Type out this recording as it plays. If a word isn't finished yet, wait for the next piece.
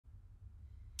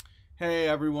Hey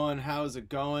everyone, how's it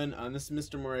going? This is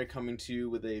Mr. Murray coming to you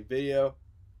with a video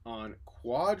on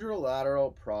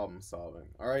quadrilateral problem solving.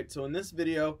 Alright, so in this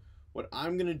video, what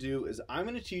I'm going to do is I'm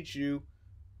going to teach you,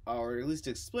 or at least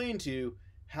explain to you,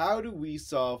 how do we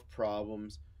solve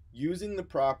problems using the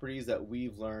properties that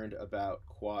we've learned about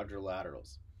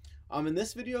quadrilaterals. In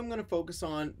this video, I'm going to focus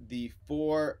on the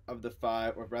 4 of the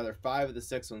 5, or rather 5 of the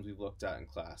 6 ones we've looked at in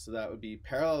class. So that would be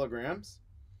parallelograms,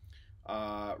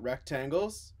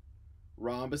 rectangles,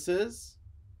 rhombuses,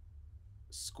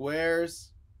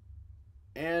 squares,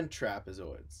 and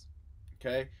trapezoids.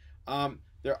 Okay,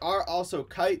 there are also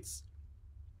kites,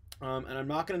 and I'm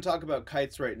not going to talk about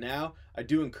kites right now. I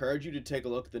do encourage you to take a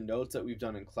look at the notes that we've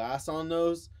done in class on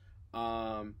those,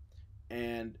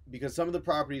 and because some of the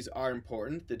properties are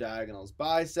important, the diagonals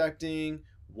bisecting,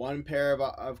 one pair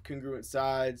of congruent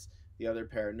sides, the other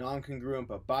pair non-congruent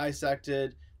but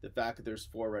bisected, the fact that there's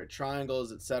 4 right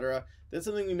triangles, etc. That's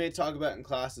something we may talk about in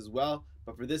class as well,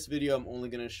 but for this video I'm only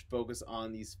going to focus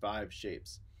on these 5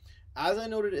 shapes. As I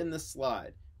noted in the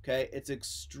slide, okay, it's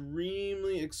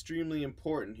extremely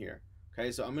important here.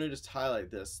 Okay, so I'm going to just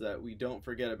highlight this so that we don't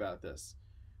forget about this.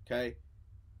 Okay,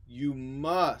 you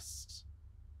must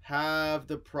have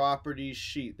the properties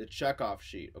sheet, the checkoff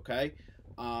sheet. Okay,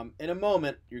 in a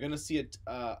moment you're going to see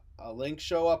a link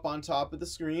show up on top of the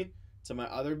screen to my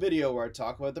other video where I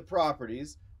talk about the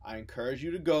properties. I encourage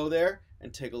you to go there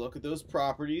and take a look at those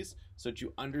properties so that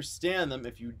you understand them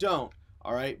if you don't.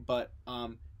 All right, but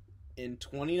in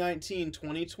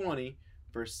 2019-2020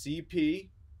 for CP,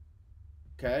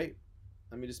 okay,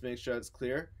 let me just make sure that's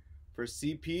clear. For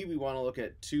CP, we want to look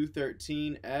at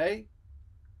 213A.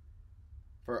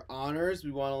 For honors,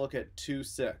 we want to look at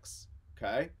 26.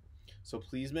 Okay, so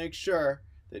please make sure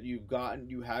that you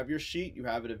have your sheet, you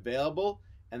have it available,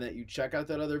 and that you check out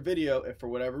that other video if for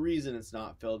whatever reason it's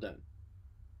not filled in.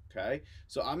 Okay,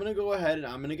 so I'm going to go ahead and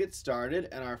I'm going to get started,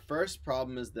 and our first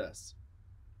problem is this.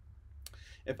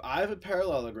 If I have a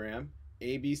parallelogram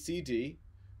ABCD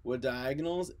with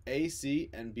diagonals AC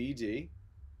and BD,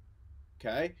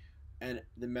 okay, and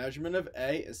the measurement of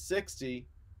A is 60,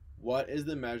 what is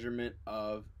the measurement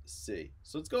of C?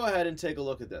 So let's go ahead and take a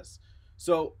look at this.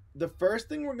 So the first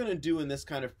thing we're going to do in this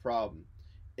kind of problem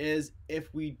is,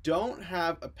 if we don't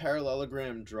have a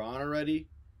parallelogram drawn already,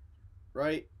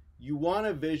 right, you want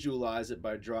to visualize it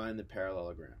by drawing the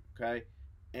parallelogram. Okay,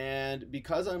 and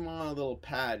because I'm on a little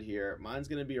pad here, mine's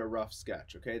going to be a rough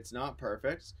sketch. Okay, it's not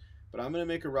perfect, but I'm going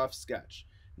to make a rough sketch.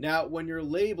 Now when you're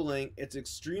labeling, it's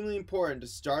extremely important to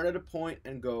start at a point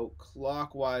and go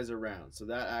clockwise around, so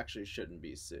that actually shouldn't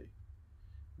be C.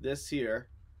 This here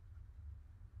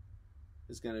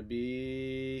is going to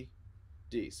be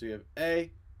D. So you have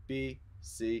A, B,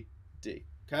 C, D.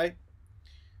 Okay?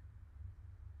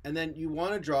 And then you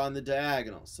want to draw on the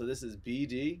diagonals. So this is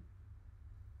BD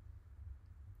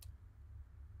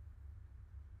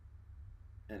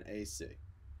and AC.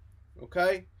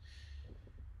 Okay?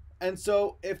 And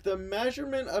so if the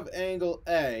measurement of angle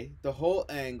A, the whole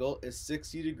angle, is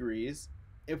 60 degrees,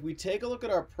 if we take a look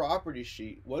at our property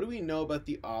sheet, what do we know about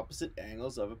the opposite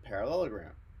angles of a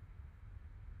parallelogram?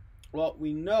 Well,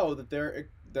 we know that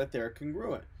they're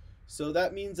congruent. So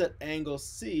that means that angle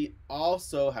C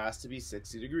also has to be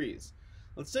 60 degrees.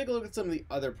 Let's take a look at some of the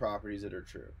other properties that are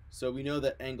true. So we know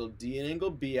that angle D and angle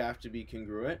B have to be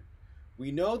congruent.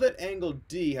 We know that angle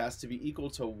D has to be equal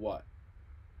to what?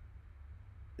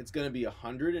 It's going to be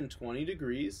 120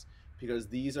 degrees, because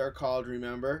these are called,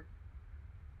 remember,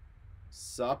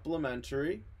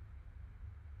 supplementary.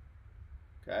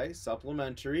 Okay,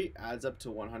 supplementary adds up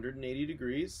to 180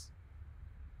 degrees.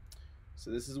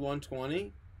 So this is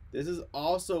 120. This is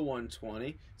also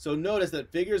 120. So notice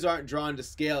that figures aren't drawn to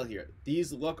scale here.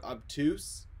 These look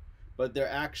obtuse, but they're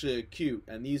actually acute,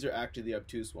 and these are actually the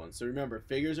obtuse ones. So remember,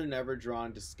 figures are never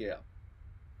drawn to scale.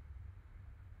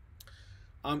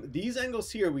 These angles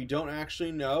here we don't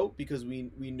actually know, because we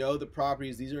know the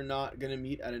properties. These are not going to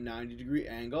meet at a 90-degree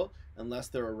angle unless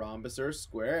they're a rhombus or a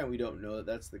square, and we don't know that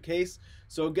that's the case.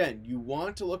 So again, you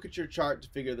want to look at your chart to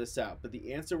figure this out, but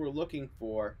the answer we're looking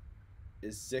for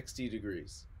is 60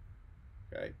 degrees.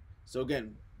 Okay, so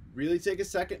again, really take a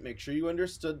second, make sure you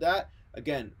understood that.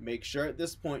 Again, make sure at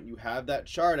this point you have that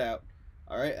chart out.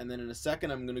 All right, and then in a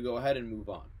second I'm going to go ahead and move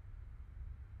on.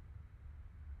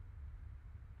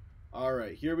 All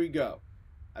right, here we go.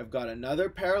 I've got another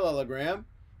parallelogram,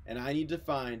 and I need to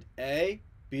find A,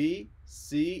 B,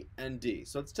 C, and D.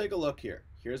 So let's take a look here.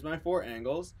 Here's my 4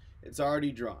 angles. It's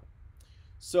already drawn.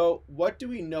 So what do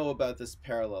we know about this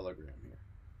parallelogram here?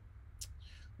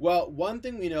 Well, one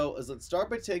thing we know is, let's start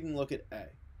by taking a look at A.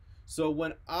 So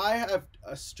when I have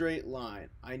a straight line,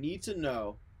 I need to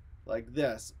know, like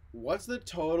this, what's the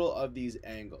total of these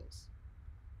angles?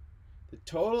 The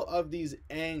total of these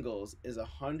angles is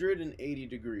 180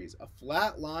 degrees. A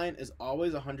flat line is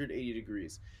always 180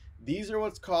 degrees. These are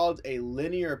what's called a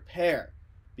linear pair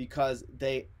because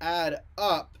they add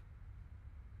up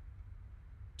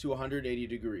to 180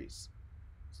 degrees.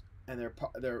 And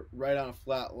they're right on a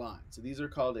flat line. So these are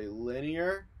called a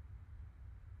linear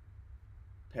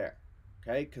pair.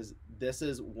 Okay? Because this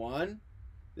is one,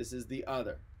 this is the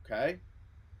other. Okay?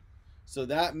 So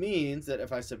that means that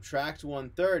if I subtract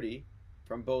 130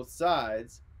 from both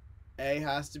sides, A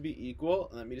has to be equal,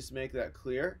 and let me just make that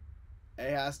clear, A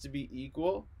has to be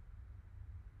equal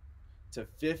to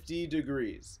 50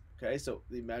 degrees. Okay, so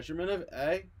the measurement of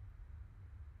A,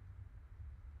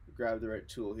 grab the right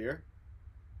tool here,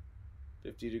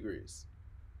 50 degrees.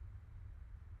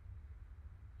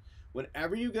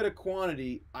 Whenever you get a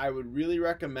quantity, I would really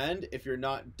recommend, if you're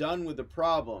not done with the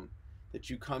problem, that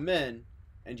you come in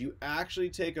and you actually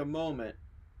take a moment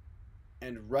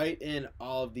and write in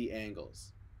all of the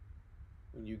angles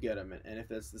when you get them in. And if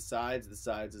that's the sides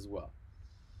as well.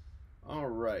 All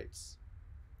right.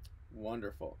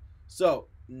 Wonderful. So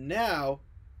now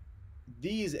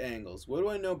these angles. What do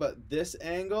I know about this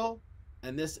angle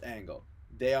and this angle?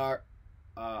 They are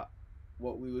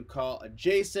what we would call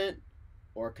adjacent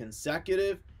or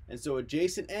consecutive. And so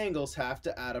adjacent angles have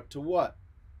to add up to what?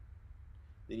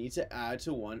 They need to add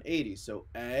to 180. So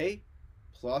A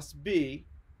plus B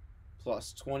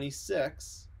plus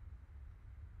 26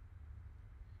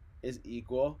 is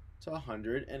equal to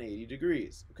 180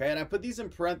 degrees. Okay, and I put these in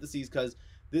parentheses because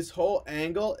this whole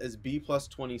angle is B plus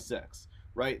 26,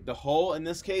 right? The whole in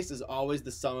this case is always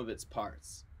the sum of its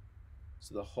parts.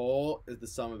 So the whole is the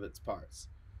sum of its parts.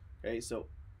 Okay, so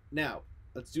now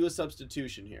let's do a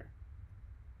substitution here.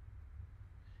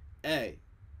 A,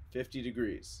 50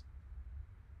 degrees.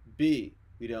 B,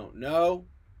 we don't know.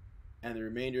 And the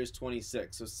remainder is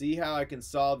 26. So see how I can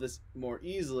solve this more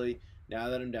easily now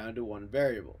that I'm down to one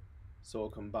variable. So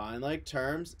we'll combine like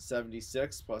terms.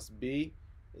 76 plus B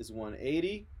is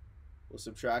 180. We'll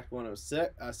subtract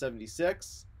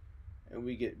 76, and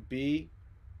we get B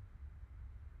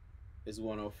is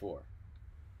 104.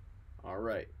 All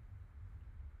right.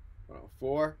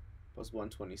 104 plus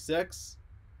 126,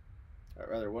 or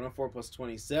rather 104 plus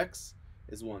 26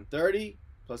 is 130,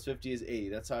 plus 50 is 80.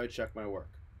 That's how I check my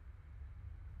work.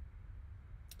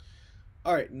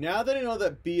 All right, now that I know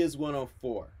that B is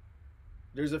 104,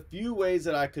 there's a few ways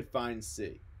that I could find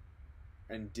C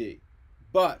and D.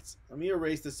 But let me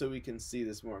erase this so we can see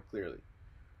this more clearly.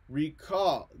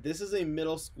 Recall, this is a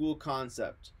middle school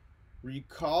concept.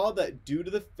 Recall that due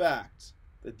to the fact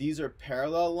that these are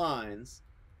parallel lines,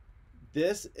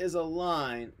 this is a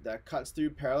line that cuts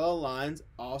through parallel lines,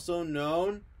 also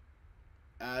known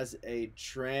as a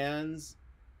transversal.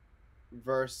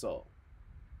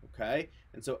 Okay?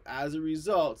 And so as a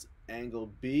result,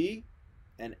 angle B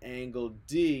and angle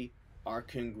D are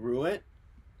congruent.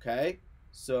 Okay?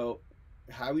 So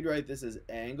how we write this is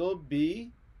angle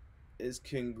B is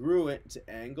congruent to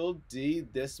angle D.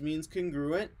 This means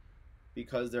congruent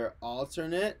because they're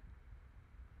alternate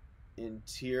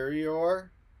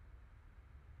interior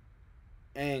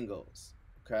angles.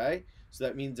 Okay? So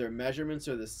that means their measurements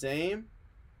are the same.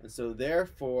 And so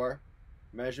therefore,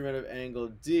 measurement of angle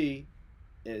D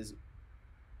is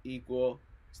equal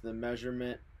to the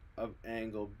measurement of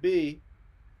angle B.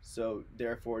 So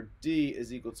therefore D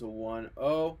is equal to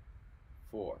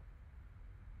 104.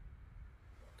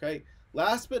 Okay,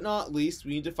 last but not least,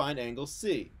 we need to find angle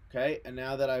C. Okay, and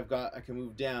now that I can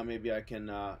move down, maybe I can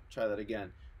try that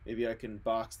again. Maybe I can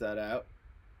box that out.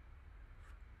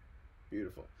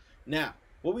 Beautiful. Now,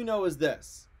 what we know is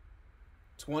this.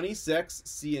 26,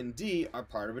 C, and D are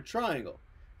part of a triangle.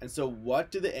 And so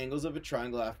what do the angles of a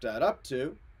triangle have to add up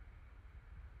to?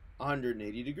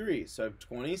 180 degrees. So I have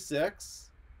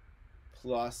 26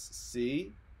 plus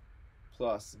C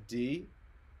plus D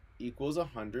equals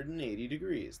 180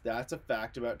 degrees. That's a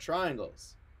fact about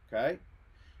triangles. Okay?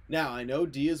 Now, I know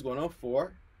D is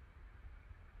 104.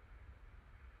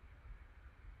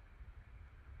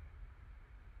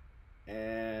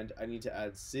 And I need to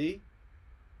add C.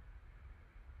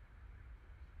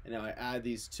 And now I add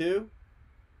these two.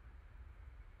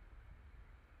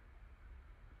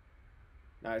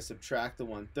 Now I subtract the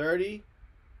 130.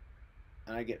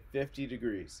 And I get 50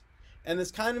 degrees. And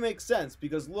this kind of makes sense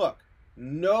because look,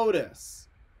 notice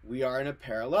we are in a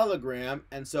parallelogram.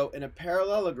 And so in a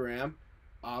parallelogram,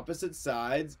 opposite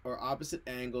sides, or opposite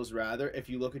angles rather, if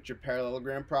you look at your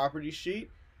parallelogram property sheet,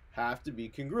 have to be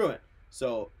congruent.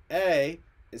 So A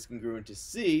is congruent to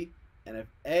C, and if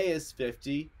A is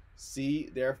 50, C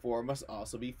therefore must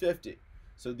also be 50.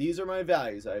 So these are my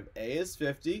values. I have A is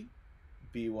 50,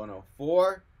 B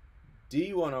 104,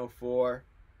 D 104,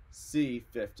 C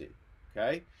 50.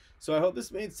 Okay? So I hope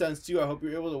this made sense to you. I hope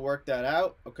you're able to work that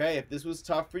out. Okay? If this was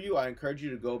tough for you, I encourage you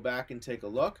to go back and take a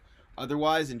look.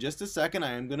 Otherwise, in just a second,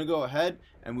 I am going to go ahead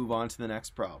and move on to the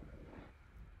next problem.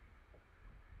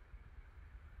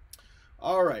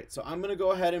 All right, so I'm going to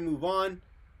go ahead and move on,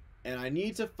 and I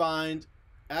need to find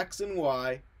X and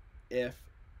Y if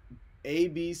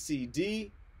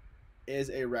ABCD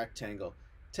is a rectangle.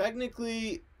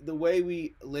 Technically, the way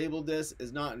we labeled this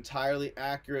is not entirely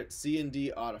accurate. C and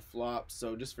D ought to flop,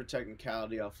 so just for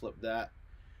technicality, I'll flip that.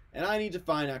 And I need to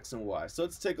find X and Y. So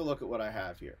let's take a look at what I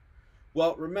have here.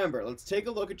 Well, remember, let's take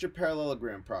a look at your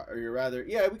parallelogram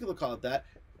we could call it that.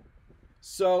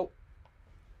 So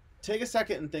take a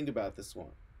second and think about this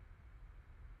one.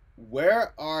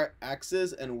 Where are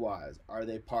X's and Y's? Are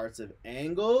they parts of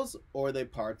angles or are they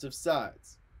parts of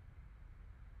sides?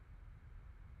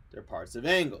 They're parts of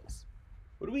angles.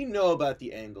 What do we know about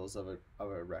the angles of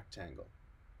a rectangle?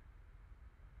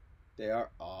 They are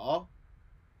all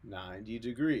 90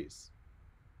 degrees.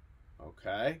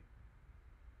 Okay?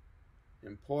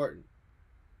 Important.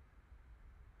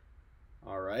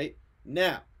 All right.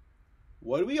 Now,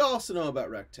 what do we also know about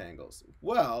rectangles?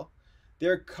 Well,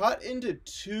 they're cut into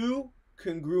two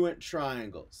congruent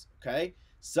triangles, okay?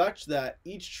 Such that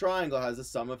each triangle has a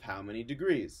sum of how many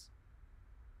degrees?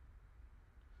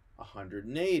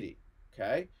 180,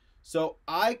 okay? So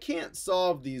I can't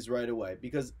solve these right away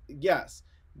because, yes,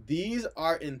 these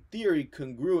are in theory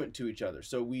congruent to each other.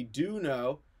 So we do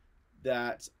know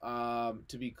that,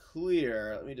 to be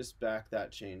clear, let me just back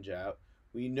that change out.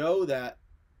 We know that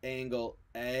angle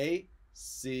ACD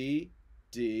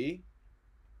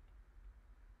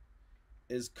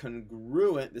is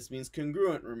congruent, this means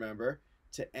congruent, remember,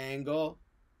 to angle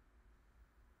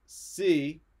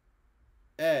CAB.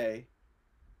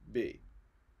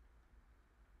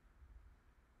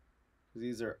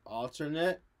 These are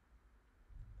alternate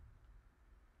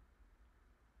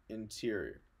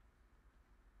interior.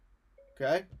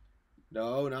 Okay?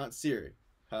 No, not Siri.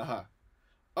 Haha.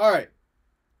 All right.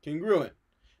 Congruent.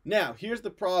 Now, here's the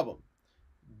problem.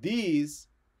 These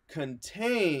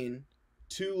contain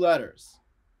two letters.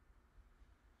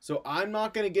 So I'm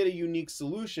not going to get a unique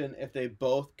solution if they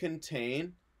both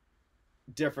contain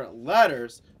different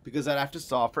letters because I'd have to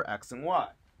solve for X and Y.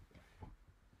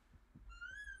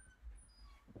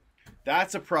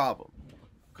 That's a problem.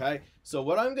 Okay? So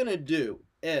what I'm going to do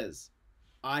is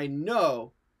I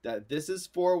know that this is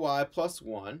 4y plus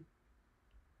 1.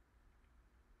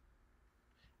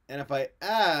 And if I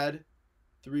add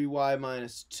 3y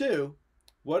minus 2,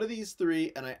 what are these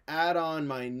three? And I add on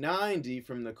my 90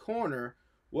 from the corner,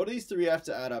 what do these three have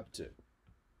to add up to?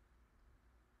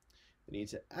 They need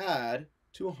to add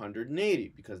to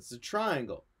 180 because it's a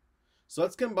triangle. So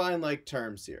let's combine like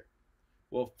terms here.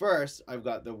 Well, first, I've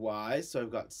got the y, so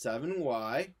I've got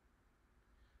 7y.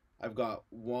 I've got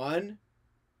 1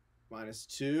 minus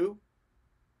 2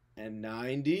 and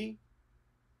 90.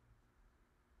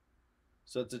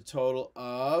 So it's a total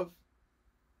of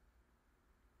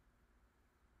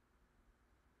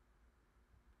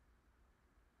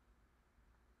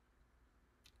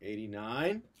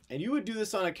 89. And you would do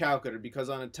this on a calculator because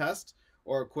on a test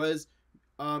or a quiz,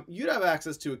 you'd have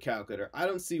access to a calculator. I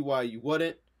don't see why you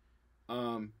wouldn't.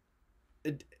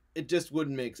 It just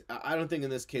wouldn't make, I don't think in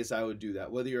this case I would do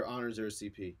that, whether you're honors or a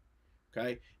CP.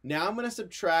 Okay, now I'm going to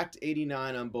subtract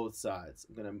 89 on both sides.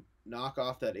 I'm going to knock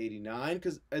off that 89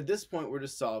 because at this point we're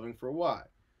just solving for y.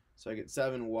 So I get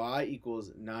 7y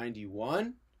equals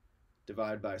 91.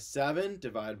 Divide by 7,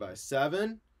 divide by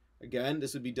 7. Again,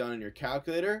 this would be done in your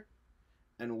calculator.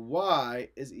 And y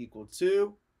is equal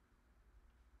to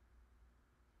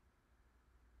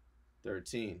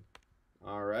 13.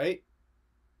 All right.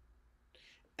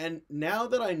 And now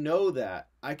that I know that,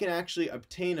 I can actually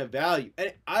obtain a value.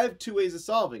 And I have two ways of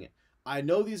solving it. I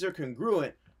know these are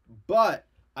congruent, but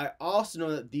I also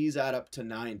know that these add up to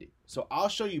 90. So I'll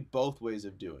show you both ways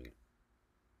of doing it.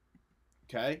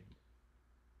 Okay?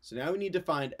 So now we need to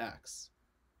find x.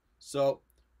 So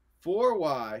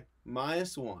 4y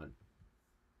minus 1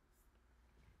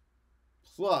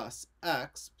 plus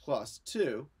x plus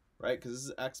 2, right? Because this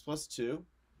is x plus 2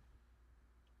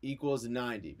 equals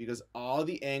 90 because all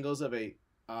the angles of a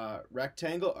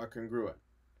rectangle are congruent.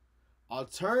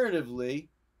 Alternatively,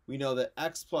 we know that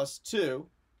x plus 2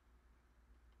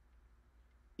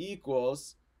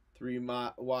 equals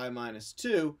 3y minus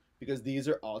 2 because these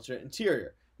are alternate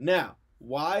interior. Now,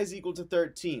 y is equal to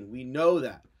 13. We know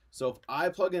that. So if I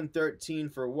plug in 13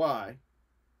 for y,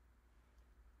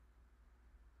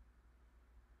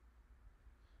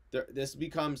 This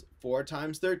becomes 4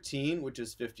 times 13, which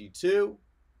is 52.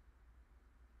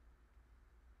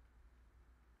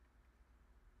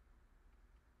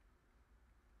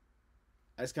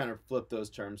 I just kind of flip those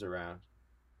terms around.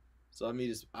 So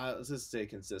let's just stay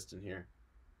consistent here.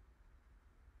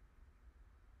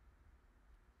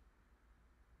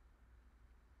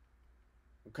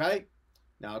 Okay,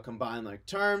 now combine like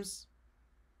terms.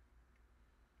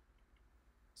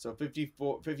 So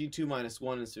 52 minus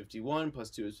 1 is 51,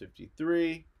 plus 2 is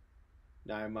 53.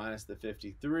 Now I minus the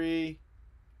 53.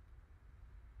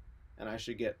 And I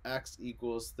should get x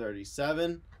equals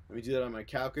 37. Let me do that on my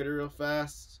calculator real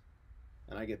fast.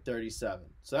 And I get 37.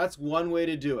 So that's one way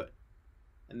to do it.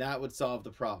 And that would solve the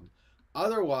problem.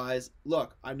 Otherwise,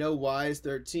 look, I know y is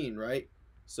 13, right?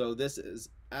 So this is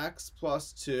x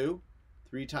plus 2.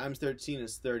 3 times 13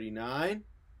 is 39.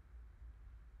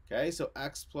 Okay, so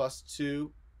x plus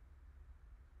 2.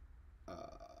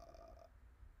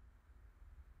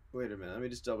 Wait a minute, let me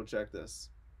just double check this.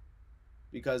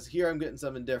 Because here I'm getting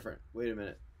something different. Wait a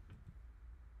minute.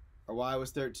 Our y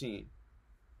was 13.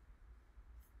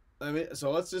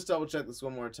 So let's just double check this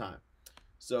one more time.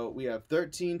 So we have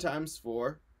 13 times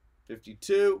 4,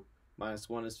 52, minus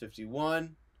 1 is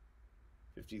 51,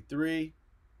 53,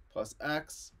 plus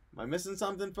x. Am I missing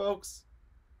something, folks?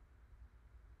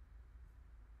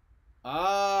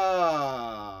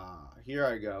 Here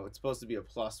I go. It's supposed to be a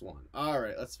plus 1. All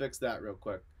right, let's fix that real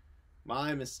quick.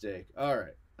 My mistake. All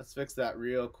right, let's fix that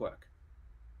real quick.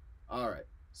 All right,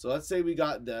 so let's say we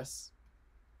got this.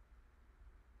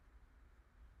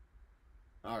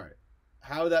 All right,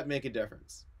 how would that make a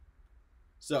difference?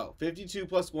 So 52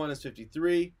 plus 1 is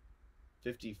 53,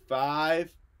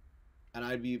 55, and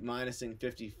I'd be minusing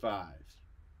 55.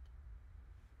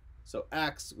 So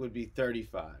x would be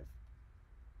 35.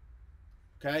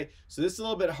 Okay, so this is a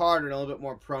little bit harder and a little bit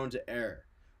more prone to error.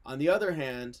 On the other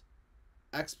hand,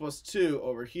 x plus 2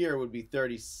 over here would be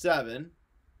 37.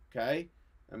 Okay,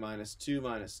 and minus 2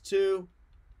 minus 2,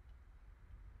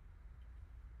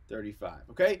 35.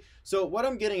 Okay, so what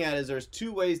I'm getting at is there's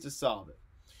two ways to solve it.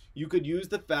 You could use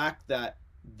the fact that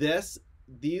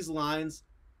these lines,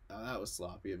 oh, that was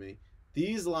sloppy of me.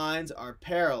 These lines are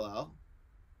parallel.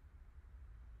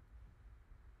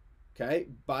 Okay,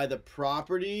 by the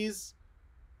properties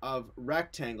of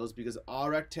rectangles, because all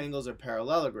rectangles are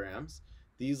parallelograms.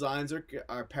 These lines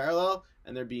are parallel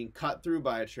and they're being cut through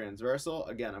by a transversal.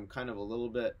 Again, I'm kind of a little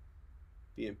bit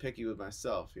being picky with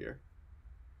myself here.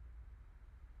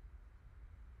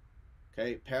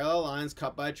 Okay, parallel lines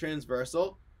cut by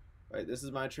transversal. Right, this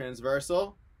is my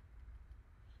transversal.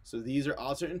 So these are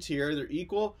alternate interior, they're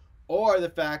equal, or the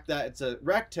fact that it's a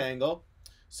rectangle.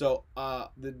 So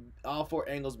all four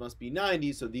angles must be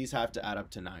 90, so these have to add up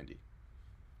to 90.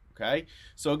 Okay,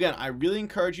 so again, I really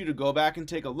encourage you to go back and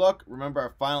take a look. Remember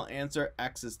our final answer,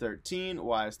 x is 13,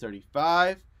 y is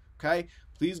 35. Okay,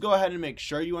 please go ahead and make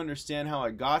sure you understand how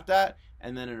I got that,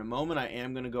 and then in a moment I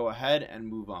am going to go ahead and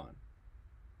move on.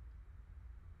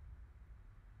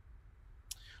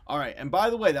 All right, and by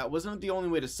the way, that wasn't the only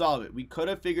way to solve it. We could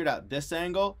have figured out this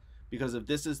angle, because if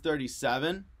this is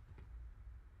 37,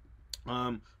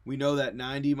 we know that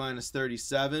 90 minus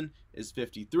 37 is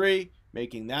 53,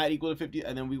 making that equal to 50.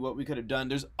 And then what we could have done,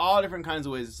 there's all different kinds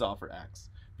of ways to solve for x,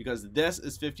 because this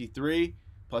is 53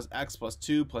 plus x plus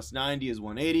 2 plus 90 is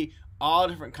 180. All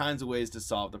different kinds of ways to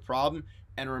solve the problem.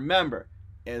 And remember,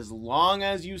 as long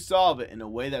as you solve it in a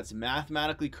way that's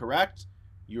mathematically correct,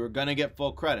 you're going to get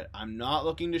full credit. I'm not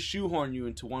looking to shoehorn you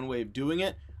into one way of doing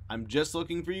it. I'm just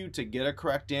looking for you to get a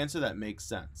correct answer that makes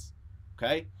sense.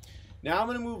 Okay? Now I'm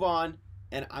going to move on,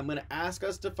 and I'm going to ask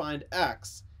us to find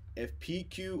x if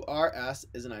PQRS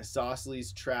is an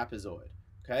isosceles trapezoid.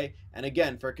 Okay? And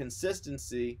again, for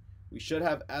consistency, we should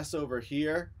have S over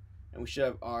here, and we should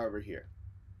have R over here.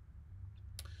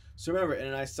 So remember, in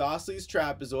an isosceles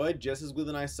trapezoid, just as with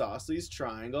an isosceles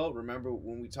triangle, remember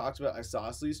when we talked about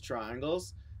isosceles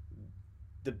triangles,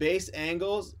 the base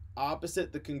angles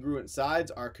opposite the congruent sides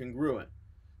are congruent.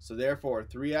 So therefore,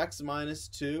 3x minus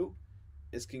 2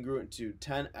 is congruent to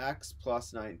 10x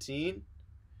plus 19.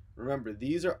 Remember,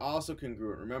 these are also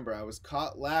congruent. Remember, I was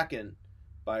caught lacking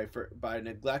by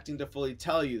neglecting to fully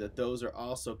tell you that those are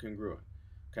also congruent.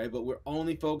 Okay, but we're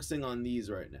only focusing on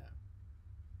these right now.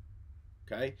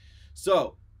 Okay,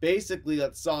 so basically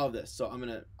let's solve this. So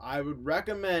I would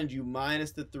recommend you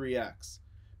minus the 3x,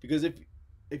 because if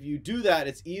you do that,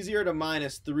 it's easier to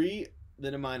minus 3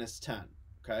 than to minus 10.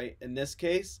 Okay, in this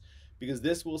case, because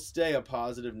this will stay a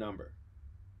positive number.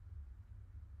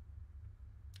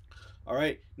 All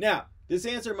right, now this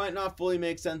answer might not fully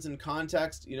make sense in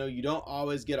context. You know, you don't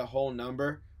always get a whole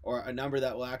number or a number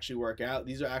that will actually work out.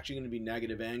 These are actually going to be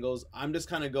negative angles. I'm just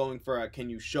kind of going for a can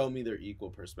you show me they're equal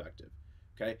perspective.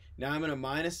 Okay, now I'm going to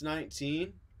minus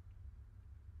 19.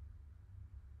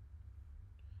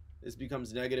 This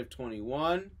becomes negative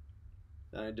 21.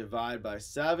 Then I divide by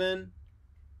 7.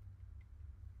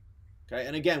 Okay,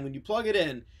 and again, when you plug it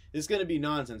in, this is going to be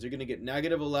nonsense. You're going to get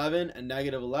negative 11 and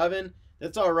negative 11.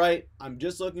 That's all right. I'm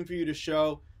just looking for you to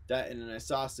show that in an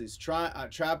isosceles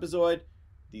trapezoid,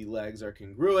 the legs are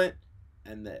congruent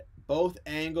and that both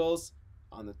angles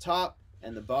on the top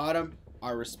and the bottom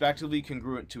are respectively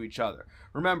congruent to each other.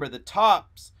 Remember, the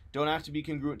tops don't have to be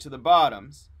congruent to the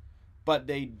bottoms, but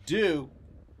they do.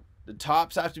 The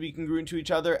tops have to be congruent to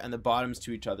each other and the bottoms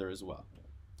to each other as well.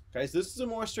 Okay, so this is a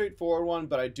more straightforward one,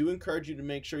 but I do encourage you to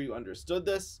make sure you understood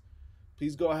this.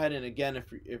 Please go ahead and again,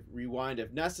 if rewind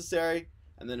if necessary,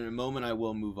 and then in a moment I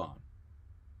will move on.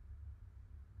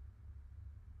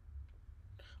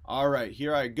 All right,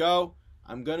 here I go.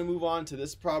 I'm going to move on to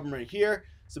this problem right here.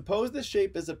 Suppose the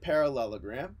shape is a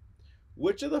parallelogram.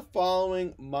 Which of the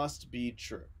following must be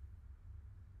true?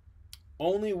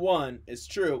 Only one is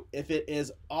true if it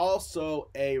is also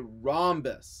a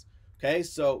rhombus. Okay,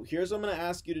 so here's what I'm going to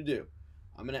ask you to do.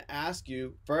 I'm going to ask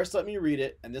you, first let me read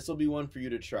it, and this will be one for you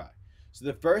to try. So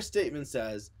the first statement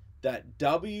says that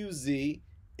WZ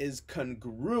is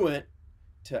congruent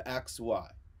to XY.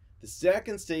 The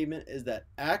second statement is that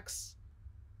XWY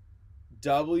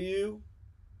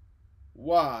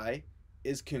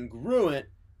is congruent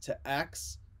to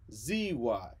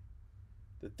XZY.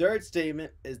 The third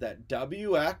statement is that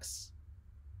WX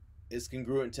is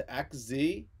congruent to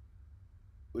XZ,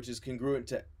 which is congruent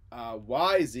to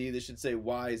YZ. This should say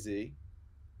YZ,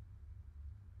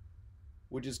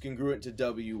 which is congruent to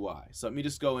WY. So let me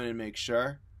just go in and make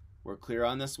sure we're clear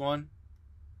on this one.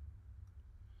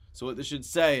 So what this should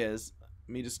say is,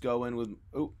 let me just go in with,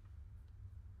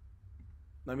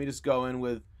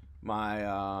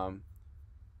 my,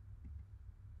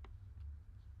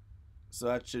 so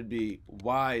that should be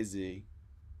YZ.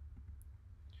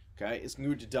 Okay, it's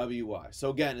congruent to WY. So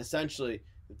again, essentially,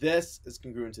 this is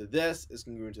congruent to this, is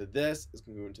congruent to this, is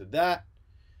congruent to that.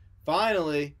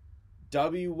 Finally,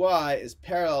 WY is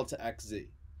parallel to XZ.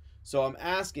 So I'm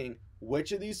asking,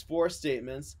 which of these four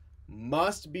statements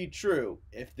must be true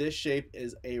if this shape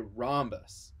is a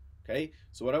rhombus? Okay,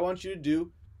 so what I want you to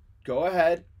do, go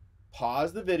ahead,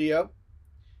 pause the video,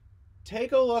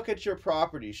 take a look at your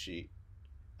property sheet,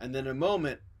 and then in a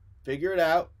moment, figure it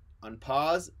out,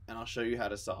 unpause, and I'll show you how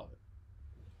to solve it.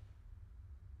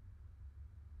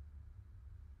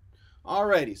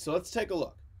 Alrighty, so let's take a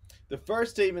look. The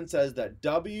first statement says that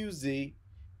WZ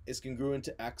is congruent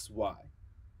to XY.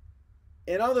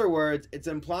 In other words, it's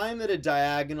implying that a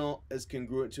diagonal is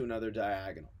congruent to another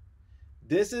diagonal.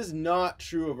 This is not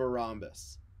true of a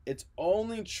rhombus. It's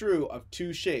only true of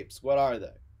two shapes. What are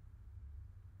they?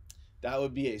 That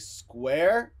would be a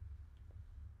square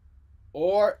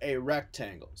or a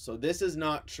rectangle. So this is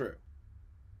not true.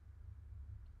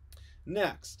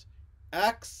 Next,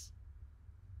 XWY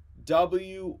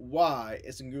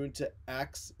is congruent to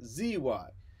XZY.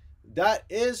 That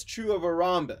is true of a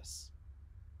rhombus,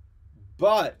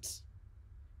 but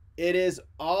it is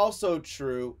also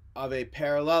true of a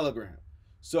parallelogram.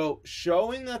 So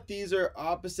showing that these are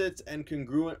opposites and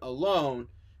congruent alone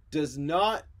does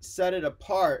not set it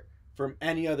apart from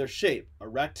any other shape. A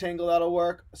rectangle that'll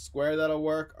work, a square that'll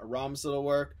work, a rhombus that'll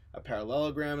work, a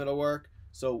parallelogram that'll work.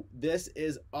 So this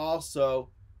is also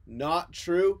not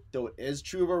true, though it is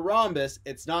true of a rhombus,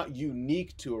 it's not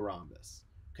unique to a rhombus.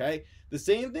 Okay? The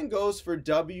same thing goes for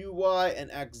WY and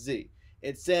XZ.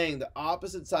 It's saying the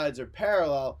opposite sides are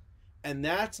parallel, and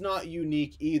that's not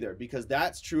unique either, because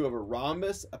that's true of a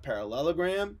rhombus, a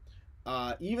parallelogram,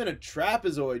 even a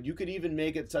trapezoid. You could even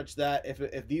make it such that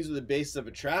if these are the bases of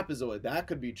a trapezoid, that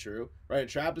could be true, right? A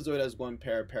trapezoid has one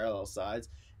pair of parallel sides,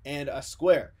 and a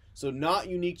square. So not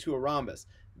unique to a rhombus.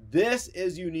 This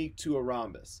is unique to a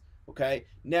rhombus, okay?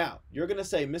 Now, you're going to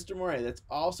say, Mr. Moray, that's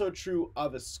also true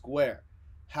of a square.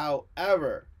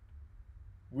 However,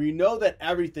 we know that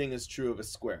everything is true of a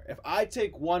square. If I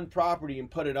take one property and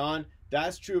put it on,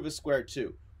 that's true of a square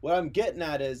too. What I'm getting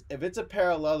at is, if it's a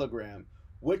parallelogram,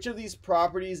 which of these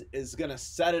properties is going to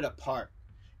set it apart?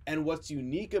 And what's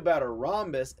unique about a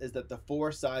rhombus is that the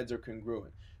four sides are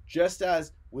congruent. Just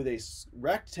as with a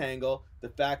rectangle, the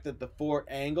fact that the four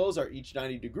angles are each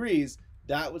 90 degrees,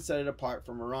 that would set it apart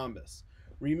from a rhombus.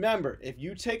 Remember, if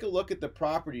you take a look at the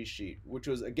property sheet, which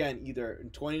was, again, either in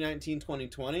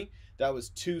 2019-2020, that was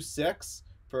 2.6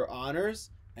 for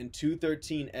honors and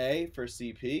 2.13a for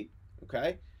CP,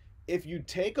 okay? If you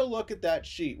take a look at that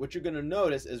sheet, what you're going to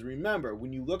notice is, remember,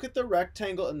 when you look at the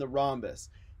rectangle and the rhombus,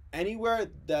 Anywhere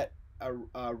that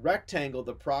a rectangle,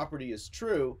 the property is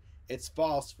true, it's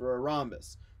false for a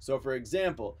rhombus. So for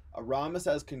example, a rhombus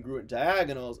has congruent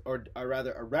diagonals, or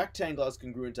rather a rectangle has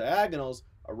congruent diagonals,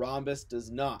 a rhombus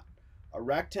does not. A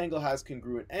rectangle has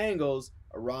congruent angles,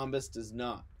 a rhombus does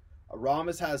not. A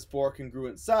rhombus has 4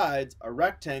 congruent sides, a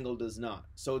rectangle does not.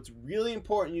 So it's really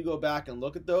important you go back and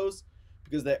look at those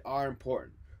because they are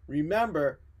important.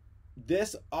 Remember,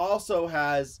 this also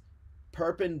has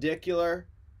perpendicular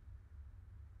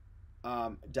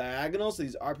diagonals, so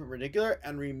these are perpendicular,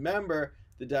 and remember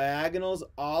the diagonals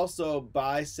also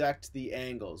bisect the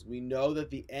angles. We know that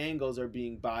the angles are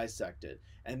being bisected,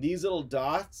 and these little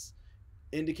dots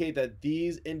indicate that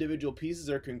these individual pieces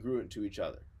are congruent to each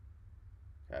other.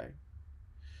 Okay,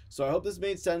 so I hope this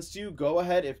made sense to you. Go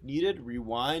ahead, if needed,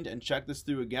 rewind and check this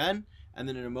through again, and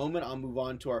then in a moment I'll move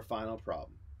on to our final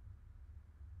problem.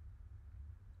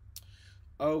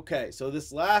 Okay, so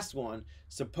this last one,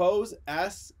 suppose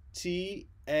STAR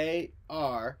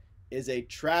is a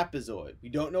trapezoid. We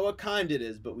don't know what kind it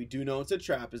is, but we do know it's a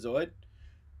trapezoid.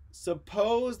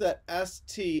 Suppose that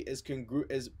ST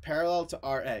is parallel to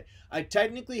RA. I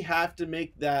technically have to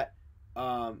make that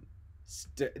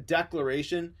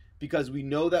declaration because we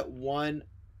know that one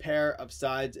pair of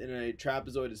sides in a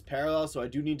trapezoid is parallel, so I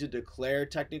do need to declare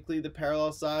technically the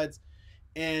parallel sides.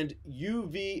 And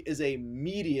UV is a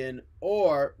median,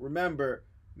 or remember,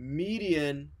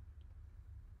 median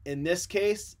in this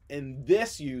case, in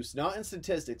this use, not in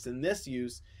statistics, in this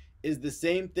use, is the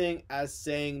same thing as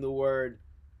saying the word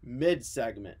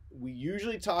mid-segment. We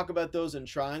usually talk about those in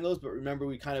triangles, but remember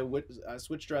we kind of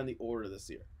switched around the order this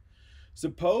year.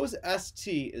 Suppose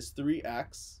ST is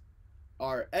 3x,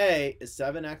 RA is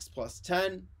 7x plus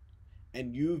 10,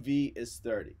 and UV is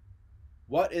 30.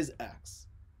 What is x?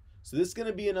 So this is going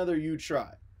to be another you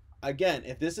try. Again,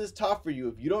 if this is tough for you,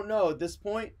 if you don't know at this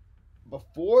point,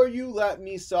 before you let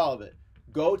me solve it,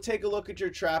 go take a look at your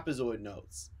trapezoid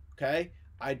notes, okay?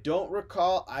 I don't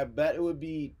recall, I bet it would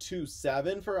be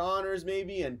 2.7 for honors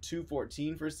maybe and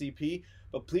 2.14 for CP,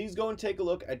 but please go and take a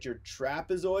look at your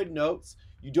trapezoid notes.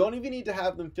 You don't even need to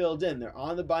have them filled in. They're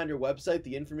on the binder website.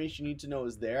 The information you need to know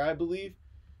is there, I believe.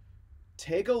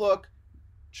 Take a look,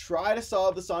 try to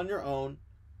solve this on your own,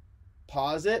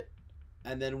 pause it,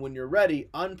 and then when you're ready,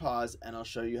 unpause, and I'll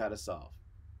show you how to solve.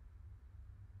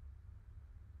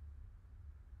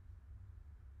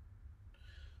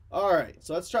 All right,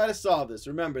 so let's try to solve this.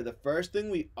 Remember, the first thing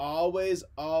we always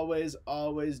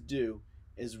do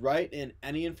is write in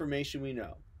any information we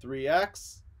know.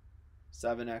 3x,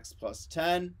 7x plus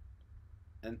 10,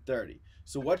 and 30.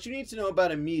 So what you need to know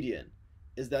about a median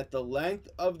is that the length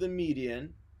of the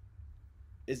median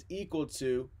is equal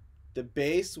to the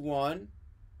base 1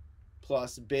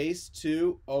 plus base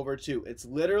 2 over 2. It's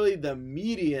literally the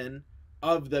median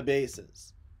of the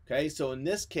bases. Okay, so in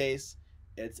this case,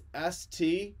 it's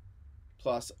ST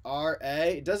plus RA.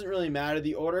 It doesn't really matter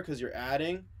the order because you're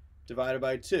adding, divided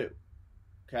by 2.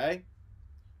 Okay?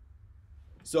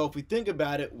 So if we think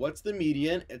about it, what's the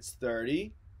median? It's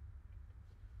 30.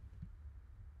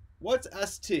 What's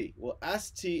ST? Well,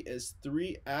 ST is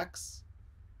 3x.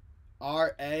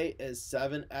 RA is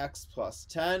 7x plus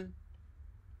 10.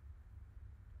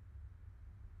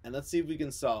 And let's see if we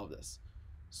can solve this.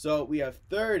 So we have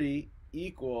 30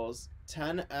 equals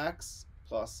 10x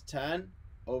plus 10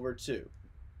 over 2.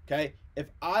 Okay,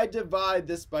 if I divide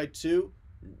this by 2,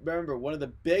 remember one of the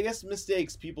biggest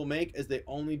mistakes people make is they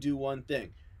only do one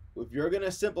thing. If you're going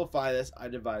to simplify this, I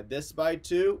divide this by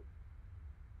 2,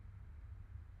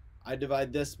 I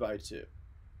divide this by 2.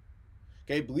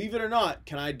 Okay, believe it or not,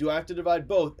 do I have to divide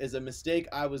both is a mistake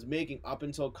I was making up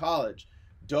until college.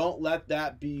 Don't let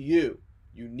that be you.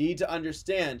 You need to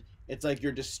understand it's like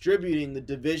you're distributing the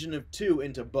division of 2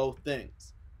 into both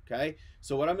things. Okay,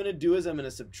 so what I'm going to do is I'm going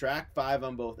to subtract 5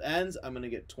 on both ends. I'm going to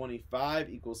get 25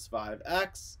 equals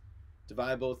 5x.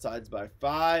 Divide both sides by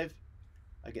 5.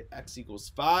 I get x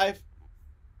equals 5.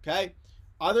 Okay,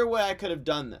 other way I could have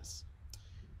done this.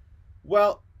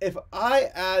 Well, if I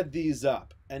add these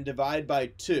up and divide by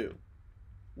 2,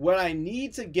 what I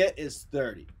need to get is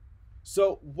 30.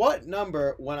 So what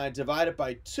number, when I divide it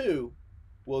by 2,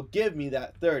 will give me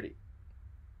that 30?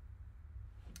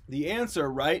 The answer,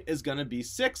 right, is going to be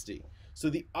 60. So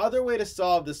the other way to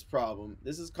solve this problem,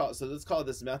 let's call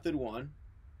this method 1.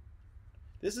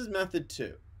 This is method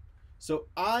 2. So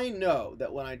I know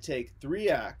that when I take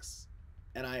 3x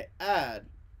and I add,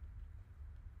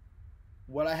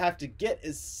 what I have to get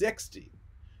is 60.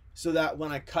 So that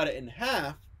when I cut it in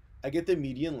half, I get the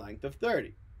median length of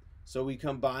 30. So we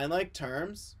combine like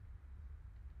terms.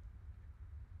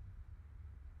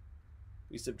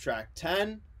 We subtract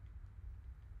 10.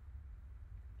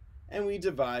 and we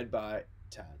divide by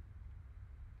 10.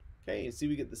 Okay, you see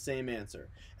we get the same answer.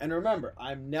 And remember,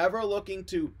 I'm never looking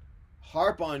to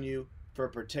harp on you for a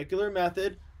particular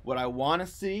method. What I want to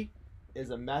see is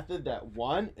a method that,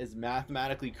 1, is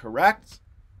mathematically correct,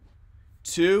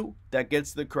 2, that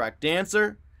gets the correct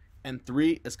answer, and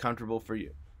 3, is comfortable for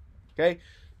you. Okay,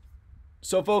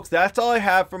 so folks, that's all I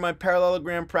have for my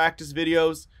parallelogram practice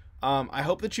videos. I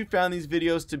hope that you found these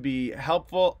videos to be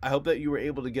helpful. I hope that you were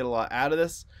able to get a lot out of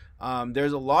this.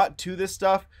 There's a lot to this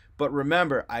stuff, but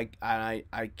remember,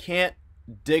 I can't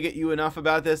dig at you enough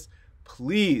about this.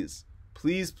 Please,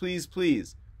 please, please,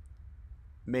 please,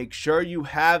 make sure you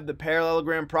have the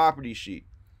parallelogram property sheet.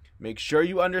 Make sure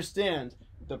you understand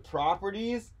the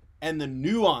properties and the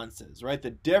nuances, right?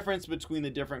 The difference between the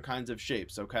different kinds of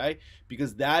shapes, okay?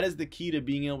 Because that is the key to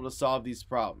being able to solve these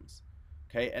problems,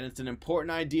 okay? And it's an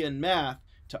important idea in math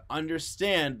to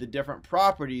understand the different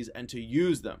properties and to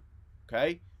use them,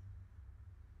 okay?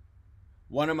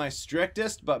 One of my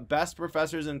strictest but best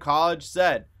professors in college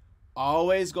said,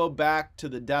 always go back to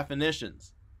the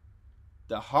definitions.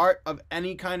 The heart of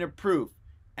any kind of proof,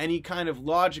 any kind of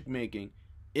logic making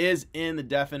is in the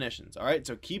definitions, all right?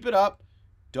 So keep it up.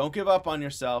 Don't give up on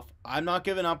yourself. I'm not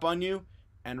giving up on you.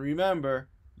 And remember,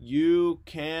 you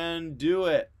can do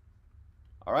it.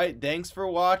 All right, thanks for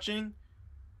watching.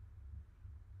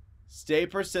 Stay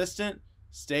persistent,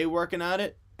 stay working at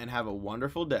it, and have a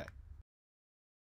wonderful day.